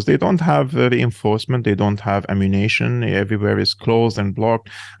 because they don't have reinforcement, they don't have ammunition, everywhere is closed and blocked.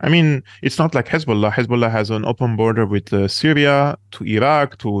 I mean, it's not like Hezbollah. Hezbollah has an open border with Syria, to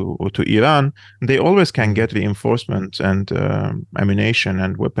Iraq, to Iran. They always can get reinforcement and ammunition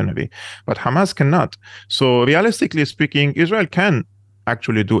and weaponry, but Hamas cannot. So realistically speaking, Israel can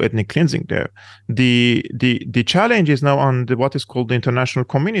actually do ethnic cleansing there. The challenge is now on what is called the international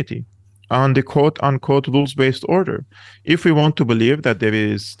community, on the quote-unquote rules-based order. If we want to believe that there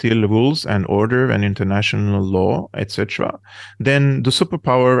is still rules and order and international law, etc., then the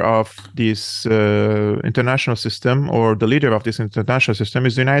superpower of this international system, or the leader of this international system,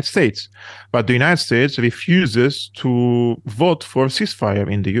 is the United States. But the United States refuses to vote for ceasefire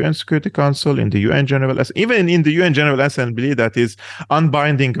in the UN Security Council, in the UN General Assembly, even in the UN General Assembly, that is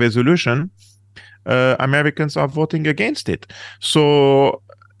unbinding resolution. Americans are voting against it. So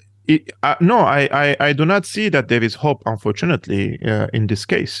no, I do not see that there is hope, unfortunately, in this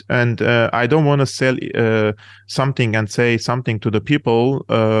case. And I don't want to sell something and say something to the people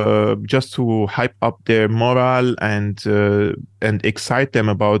just to hype up their morale and excite them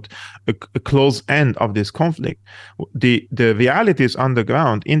about a close end of this conflict. The realities on the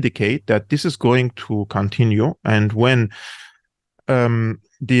ground indicate that this is going to continue. And when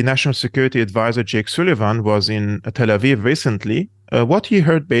the National Security Advisor Jake Sullivan was in Tel Aviv recently, what he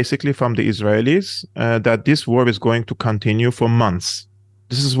heard basically from the Israelis, that this war is going to continue for months.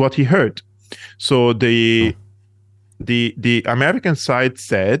 This is what he heard. So the American side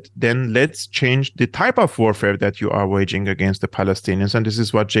said, then let's change the type of warfare that you are waging against the Palestinians. And this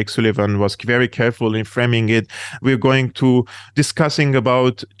is what Jake Sullivan was very careful in framing it. We're going to discussing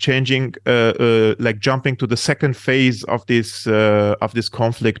about changing, like jumping to the second phase of this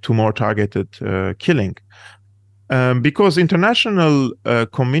conflict, to more targeted killing. Because international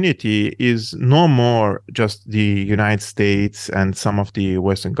community is no more just the United States and some of the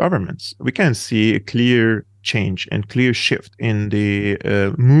Western governments. We can see a clear change and clear shift in the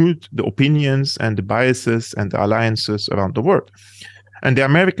mood, the opinions, and the biases and the alliances around the world. And the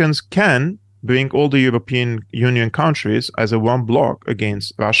Americans can bring all the European Union countries as a one bloc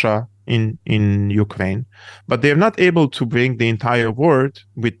against Russia in Ukraine, but they're not able to bring the entire world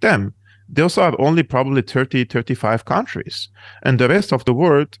with them. They also have only probably 30, 35 countries, and the rest of the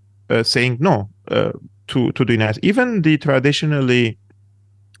world saying no to the United States. Even the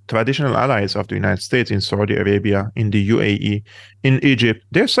traditional allies of the United States in Saudi Arabia, in the UAE, in Egypt,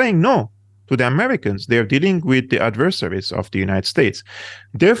 they're saying no to the Americans. They're dealing with the adversaries of the United States.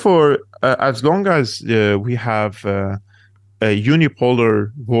 Therefore, as long as we have a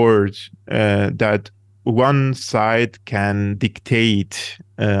unipolar world that one side can dictate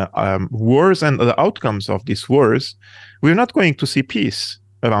wars and the outcomes of these wars, we're not going to see peace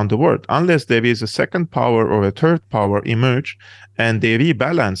around the world unless there is a second power or a third power emerge and they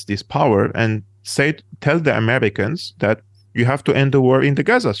rebalance this power and tell the Americans that you have to end the war in the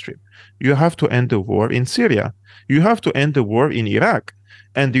Gaza Strip, you have to end the war in Syria, you have to end the war in Iraq.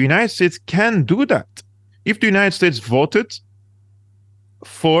 And the United States can do that. If the United States voted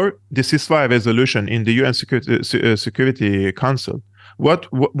for the ceasefire resolution in the UN Security Council, what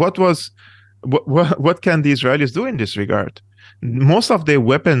can the Israelis do in this regard? Most of their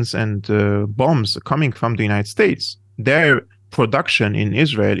weapons and bombs coming from the United States, their production in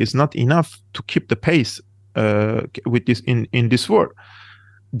Israel is not enough to keep the pace with this in this war.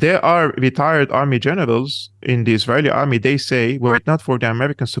 There are retired army generals in the Israeli army. They say, were it not for the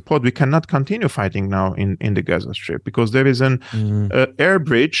American support, we cannot continue fighting now in the Gaza Strip, because there is an air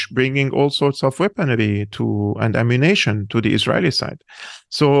bridge bringing all sorts of weaponry and ammunition to the Israeli side.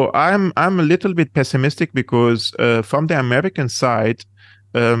 So I'm a little bit pessimistic because from the American side,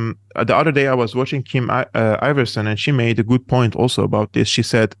 the other day I was watching Kim Iverson, and she made a good point also about this. She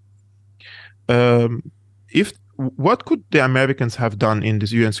said, what could the Americans have done in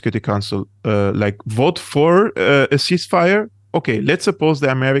this UN Security Council? Like vote for a ceasefire? Okay, let's suppose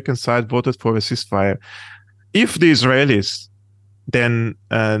the American side voted for a ceasefire. If the Israelis then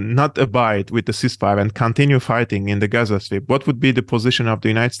not abide with the ceasefire and continue fighting in the Gaza Strip, what would be the position of the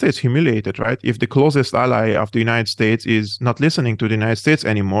United States? Humiliated, right? If the closest ally of the United States is not listening to the United States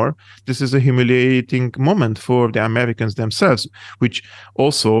anymore, this is a humiliating moment for the Americans themselves, which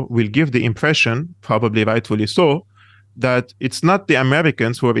also will give the impression, probably rightfully so, that it's not the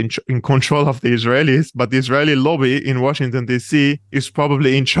Americans who are in control of the Israelis, but the Israeli lobby in Washington, D.C. is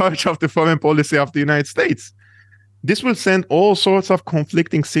probably in charge of the foreign policy of the United States. This will send all sorts of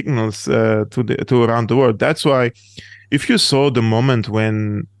conflicting signals to around the world. That's why, if you saw the moment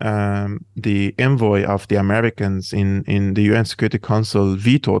when the envoy of the Americans in the UN Security Council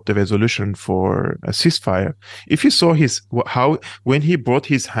vetoed the resolution for a ceasefire, if you saw when he brought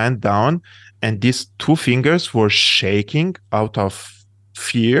his hand down and these two fingers were shaking out of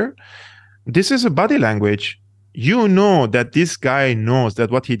fear, this is a body language. You know that this guy knows that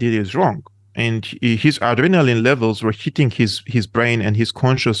what he did is wrong. And his adrenaline levels were hitting his brain, and his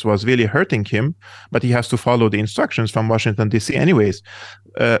conscience was really hurting him, but he has to follow the instructions from Washington, D.C. anyways.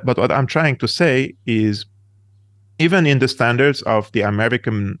 But what I'm trying to say is, even in the standards of the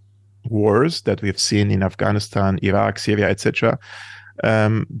American wars that we've seen in Afghanistan, Iraq, Syria, etc.,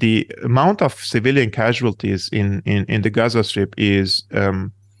 the amount of civilian casualties in the Gaza Strip is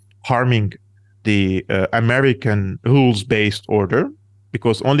harming the American rules-based order,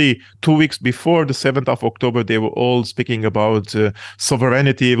 because only 2 weeks before the 7th of October, they were all speaking about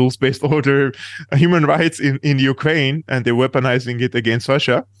sovereignty, rules-based order, human rights in Ukraine, and they're weaponizing it against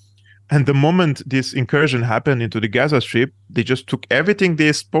Russia. And the moment this incursion happened into the Gaza Strip, they just took everything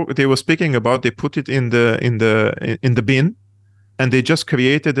they were speaking about, they put it in the bin, and they just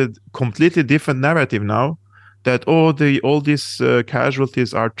created a completely different narrative now. That all these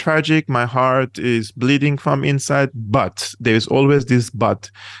casualties are tragic. My heart is bleeding from inside. But there is always this but.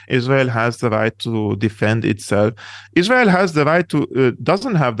 Israel has the right to defend itself. Israel has the right to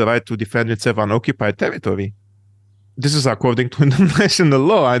doesn't have the right to defend itself on occupied territory. This is according to international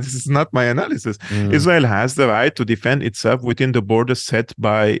law. This is not my analysis. Israel has the right to defend itself within the borders set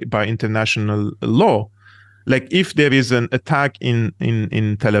by international law. Like if there is an attack in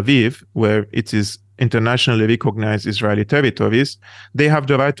Tel Aviv, where it is internationally recognized Israeli territories, they have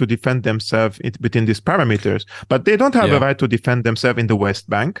the right to defend themselves within these parameters. But they don't have the right to defend themselves in the West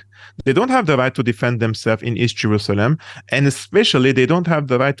Bank. They don't have the right to defend themselves in East Jerusalem. And especially, they don't have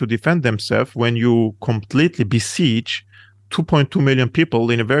the right to defend themselves when you completely besiege 2.2 million people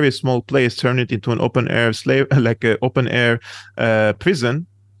in a very small place, turn it into an open-air prison.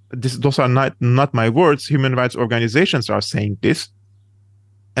 Those are not my words. Human rights organizations are saying this.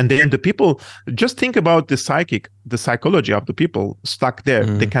 And then the people, just think about the psychology of the people stuck there.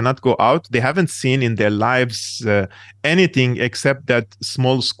 They cannot go out. They haven't seen in their lives anything except that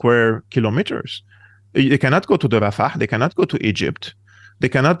small square kilometers. They cannot go to the Rafah. They cannot go to Egypt. They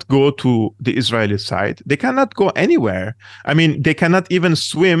cannot go to the Israeli side. They cannot go anywhere. I mean, they cannot even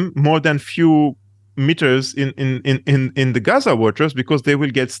swim more than few meters in the Gaza waters because they will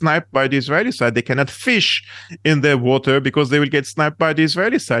get sniped by the Israeli side. They cannot fish in their water because they will get sniped by the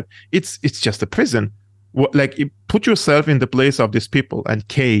Israeli side. It's just a prison. Put yourself in the place of these people and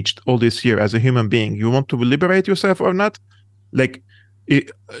caged all this year as a human being. You want to liberate yourself or not?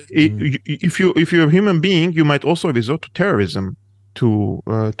 If you're a human being, you might also resort to terrorism to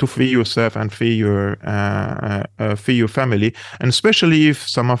free yourself and free your family, and especially if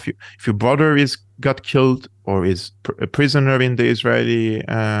your brother got killed or is a prisoner in the Israeli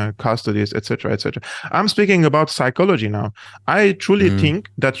custodies, etc., etc. I'm speaking about psychology now. I truly think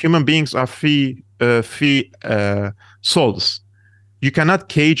that human beings are free souls. You cannot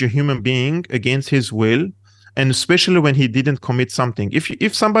cage a human being against his will, and especially when he didn't commit something.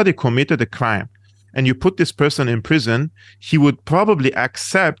 If somebody committed a crime, and you put this person in prison, he would probably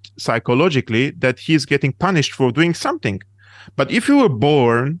accept psychologically that he's getting punished for doing something. But if you were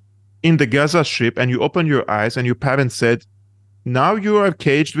born in the Gaza Strip and you open your eyes and your parents said, now you are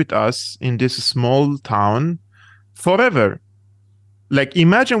caged with us in this small town forever.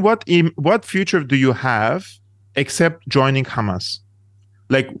 Imagine what future do you have except joining Hamas?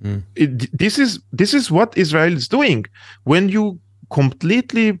 This is what Israel is doing. When you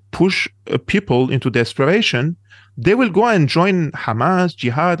completely push people into desperation, they will go and join Hamas,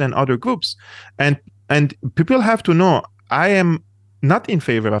 Jihad, and other groups. And people have to know, I am not in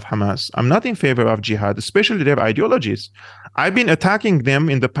favor of Hamas. I'm not in favor of Jihad, especially their ideologies. I've been attacking them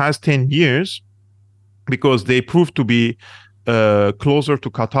in the past 10 years because they proved to be closer to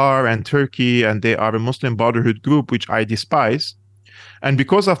Qatar and Turkey, and they are a Muslim Brotherhood group, which I despise. And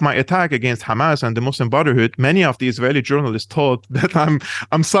because of my attack against Hamas and the Muslim Brotherhood, many of the Israeli journalists thought that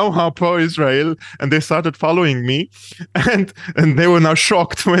I'm somehow pro-Israel, and they started following me, and they were now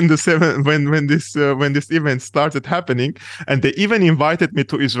shocked when this event started happening, and they even invited me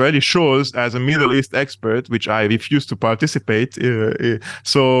to Israeli shows as a Middle East expert, which I refused to participate.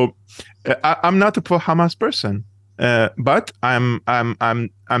 So I'm not a pro-Hamas person, but I'm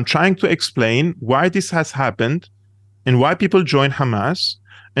trying to explain why this has happened, and why people join Hamas,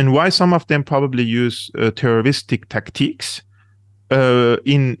 and why some of them probably use terroristic tactics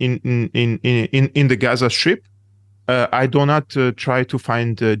in the Gaza Strip. I do not try to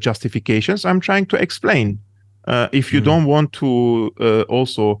find justifications. I'm trying to explain. If you don't want to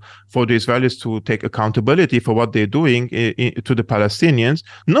also for the Israelis to take accountability for what they're doing to the Palestinians,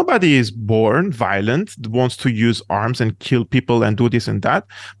 nobody is born violent, wants to use arms and kill people and do this and that.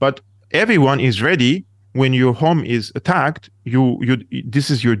 But everyone is ready. When your home is attacked, this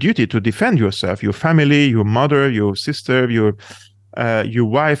is your duty to defend yourself, your family, your mother, your sister, your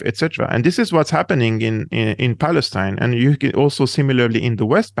wife, etc. And this is what's happening in Palestine. And you can also similarly in the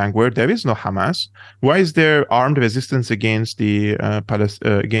West Bank, where there is no Hamas. Why is there armed resistance against the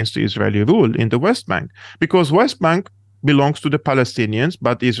Israeli rule in the West Bank? Because West Bank belongs to the Palestinians,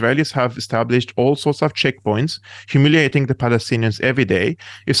 but the Israelis have established all sorts of checkpoints, humiliating the Palestinians every day.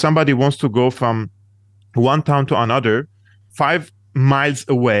 If somebody wants to go from one town to another, 5 miles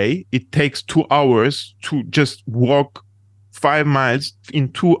away, it takes 2 hours to just walk 5 miles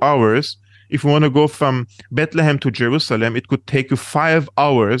in 2 hours. If you want to go from Bethlehem to Jerusalem, it could take you 5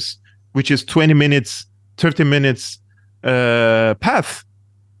 hours, which is 20 minutes, 30 minutes path.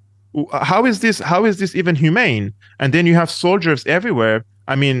 How is this even humane? And then you have soldiers everywhere.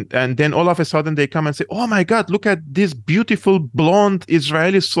 I mean, and then all of a sudden they come and say, oh my God, look at this beautiful blonde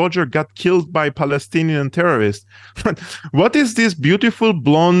Israeli soldier got killed by Palestinian terrorists. What is this beautiful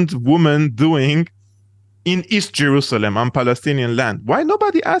blonde woman doing in East Jerusalem on Palestinian land? Why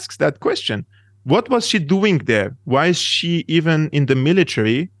nobody asks that question? What was she doing there? Why is she even in the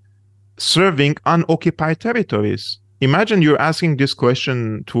military serving unoccupied territories? Imagine you're asking this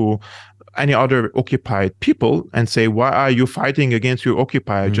question to any other occupied people and say, why are you fighting against your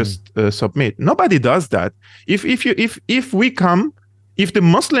occupier? Just submit. Nobody does that. If the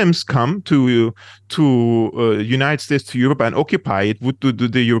Muslims come to United States, to Europe and occupy it, would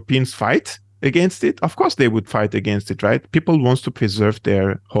the Europeans fight against it? Of course they would fight against it, right? People want to preserve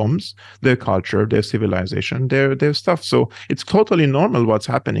their homes, their culture, their civilization, their stuff. So it's totally normal what's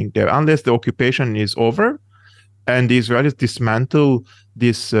happening there, unless the occupation is over and the Israelis dismantle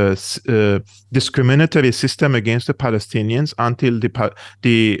this discriminatory system against the Palestinians until the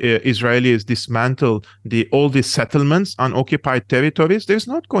Israelis dismantle all these settlements on occupied territories. There's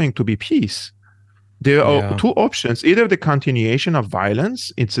not going to be peace. There are two options: either the continuation of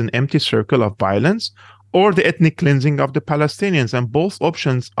violence, it's an empty circle of violence, or the ethnic cleansing of the Palestinians. And both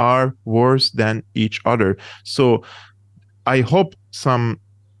options are worse than each other. So I hope some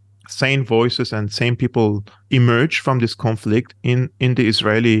sane voices and sane people emerge from this conflict in the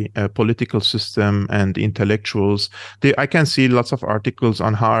Israeli political system and intellectuals. I can see lots of articles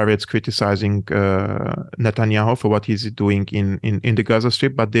on Haaretz criticizing Netanyahu for what he's doing in the Gaza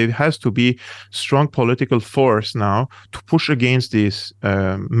Strip, but there has to be strong political force now to push against this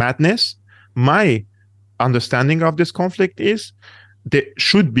madness. My understanding of this conflict is there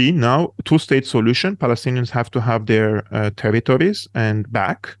should be now a two-state solution. Palestinians have to have their territories and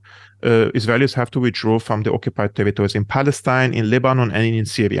back. Israelis have to withdraw from the occupied territories in Palestine, in Lebanon, and in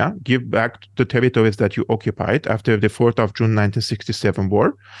Syria. Give back the territories that you occupied after the 4th of June 1967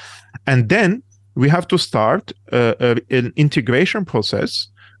 war. And then we have to start an integration process.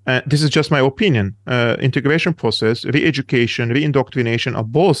 This is just my opinion. Integration process, re-education, re-indoctrination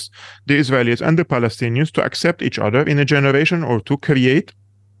of both the Israelis and the Palestinians to accept each other in a generation or to create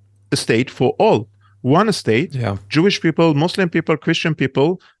a state for all. One state, Jewish people, Muslim people, Christian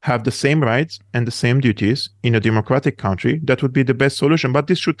people have the same rights and the same duties in a democratic country. That would be the best solution. But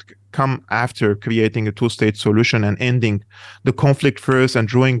this should come after creating a two-state solution and ending the conflict first and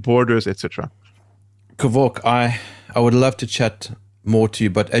drawing borders, etc. Kevork, I would love to chat more to you,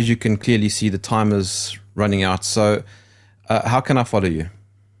 but as you can clearly see, the time is running out. So how can I follow you?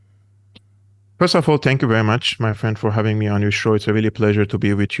 First of all, thank you very much, my friend, for having me on your show. It's a really pleasure to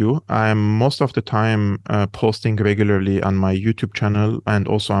be with you. I'm most of the time posting regularly on my YouTube channel, and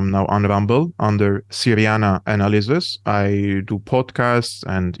also I'm now on Rumble under Syriana Analysis. I do podcasts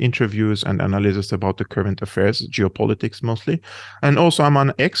and interviews and analysis about the current affairs, geopolitics mostly. And also I'm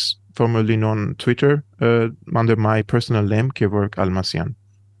on X, formerly known Twitter, under my personal name, Kevork Almassian.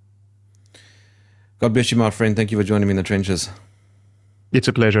 God bless you, my friend. Thank you for joining me in the trenches. It's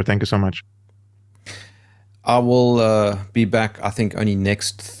a pleasure. Thank you so much. I will be back, I think, only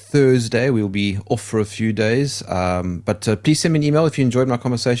next Thursday. We'll be off for a few days. But please send me an email if you enjoyed my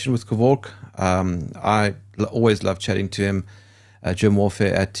conversation with Kevork. I always love chatting to him.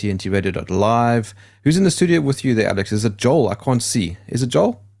 jermwarfare@tntradio.live. Who's in the studio with you there, Alex? Is it Joel? I can't see. Is it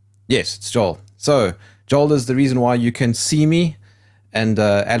Joel? Yes, it's Joel. So Joel is the reason why you can see me. And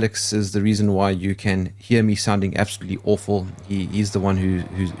Alex is the reason why you can hear me sounding absolutely awful. He's the one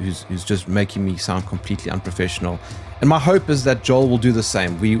who's just making me sound completely unprofessional. And my hope is that Joel will do the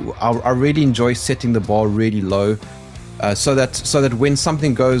same. I really enjoy setting the bar really low, so that when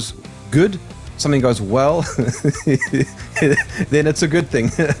something goes good, something goes well, then it's a good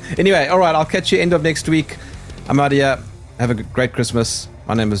thing. Anyway, all right, I'll catch you end of next week. I'm out of here. Have a great Christmas.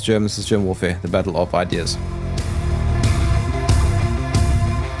 My name is Jerm. This is Jerm Warfare, the Battle of Ideas.